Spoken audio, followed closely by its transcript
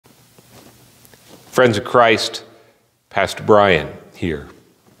Friends of Christ, Pastor Brian here.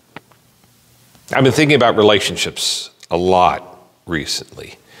 I've been thinking about relationships a lot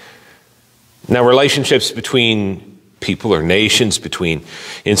recently. Now, relationships between people or nations, between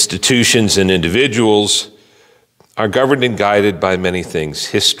institutions and individuals are governed and guided by many things.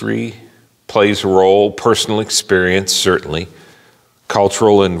 History plays a role, personal experience, certainly,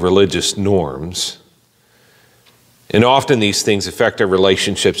 cultural and religious norms. And often these things affect our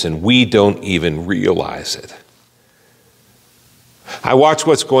relationships and we don't even realize it. I watch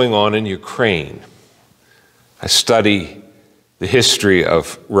what's going on in Ukraine. I study the history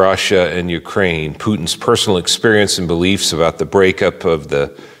of Russia and Ukraine, Putin's personal experience and beliefs about the breakup of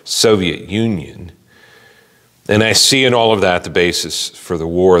the Soviet Union. And I see in all of that the basis for the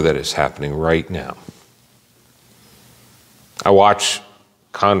war that is happening right now. I watch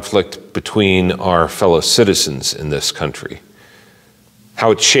conflict between our fellow citizens in this country, how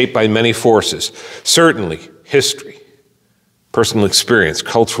it's shaped by many forces, certainly history, personal experience,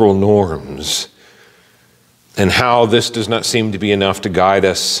 cultural norms, and how this does not seem to be enough to guide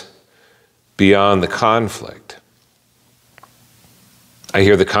us beyond the conflict. I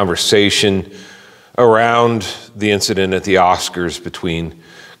hear the conversation around the incident at the Oscars between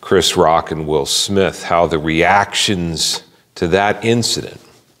Chris Rock and Will Smith, how the reactions to that incident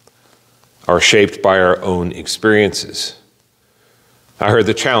are shaped by our own experiences. I heard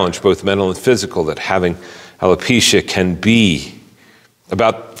the challenge, both mental and physical, that having alopecia can be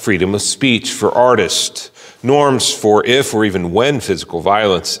about freedom of speech for artists, norms for if or even when physical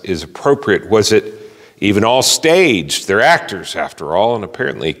violence is appropriate. Was it even all staged? They're actors, after all, and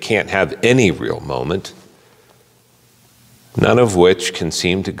apparently can't have any real moment, none of which can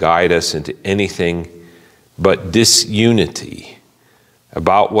seem to guide us into anything but disunity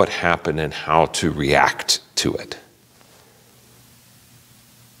about what happened and how to react to it.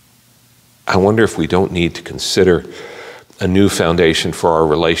 I wonder if we don't need to consider a new foundation for our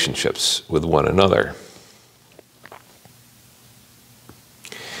relationships with one another.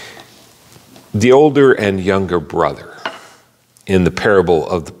 The older and younger brother in the parable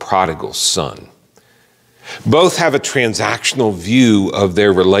of the prodigal son both have a transactional view of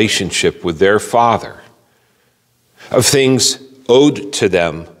their relationship with their father, of things owed to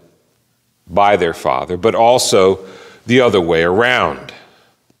them by their father, but also the other way around.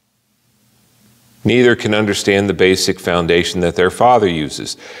 Neither can understand the basic foundation that their father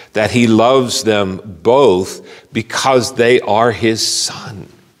uses, that he loves them both because they are his son,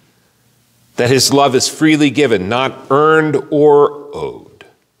 that his love is freely given, not earned or owed.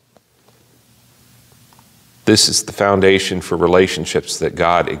 This is the foundation for relationships that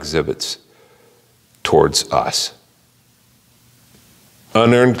God exhibits towards us.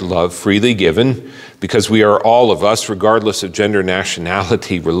 Unearned love, freely given, because we are all of us, regardless of gender,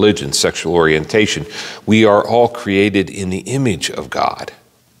 nationality, religion, sexual orientation, we are all created in the image of God.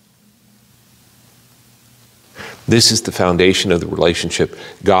 This is the foundation of the relationship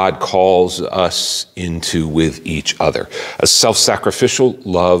God calls us into with each other. A self-sacrificial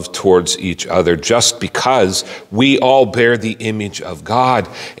love towards each other just because we all bear the image of God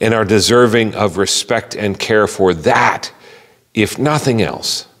and are deserving of respect and care for that, if nothing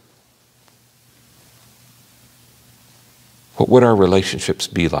else. What would our relationships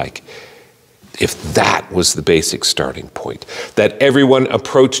be like if that was the basic starting point? That everyone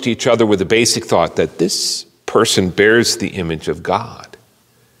approached each other with the basic thought that this person bears the image of God.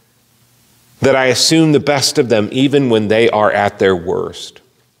 That I assume the best of them even when they are at their worst.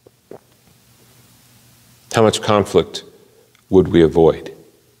 How much conflict would we avoid?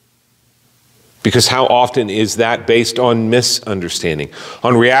 Because how often is that based on misunderstanding,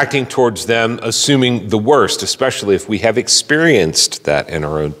 on reacting towards them, assuming the worst, especially if we have experienced that in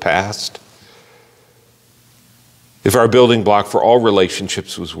our own past? If our building block for all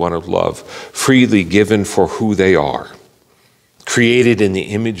relationships was one of love, freely given for who they are, created in the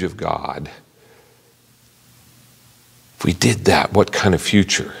image of God, if we did that, what kind of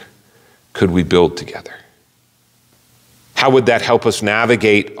future could we build together? How would that help us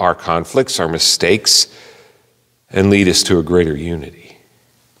navigate our conflicts, our mistakes, and lead us to a greater unity?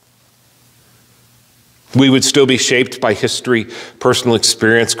 We would still be shaped by history, personal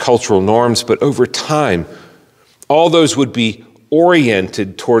experience, cultural norms, but over time, all those would be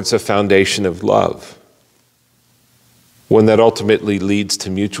oriented towards a foundation of love, one that ultimately leads to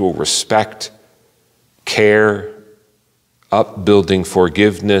mutual respect, care, upbuilding,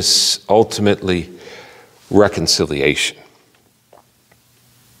 forgiveness, ultimately reconciliation.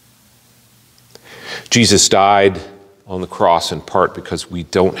 Jesus died on the cross in part because we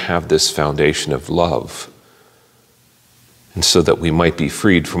don't have this foundation of love. and so that we might be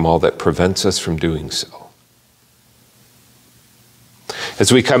freed from all that prevents us from doing so.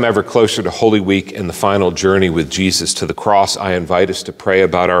 As we come ever closer to Holy Week and the final journey with Jesus to the cross, I invite us to pray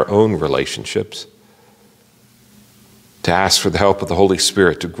about our own relationships, to ask for the help of the Holy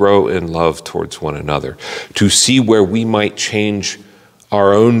Spirit to grow in love towards one another, to see where we might change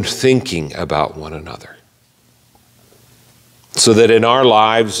our own thinking about one another, so that in our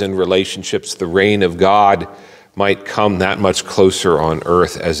lives and relationships, the reign of God might come that much closer on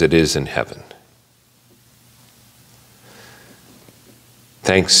earth as it is in heaven.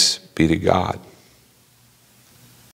 Thanks be to God.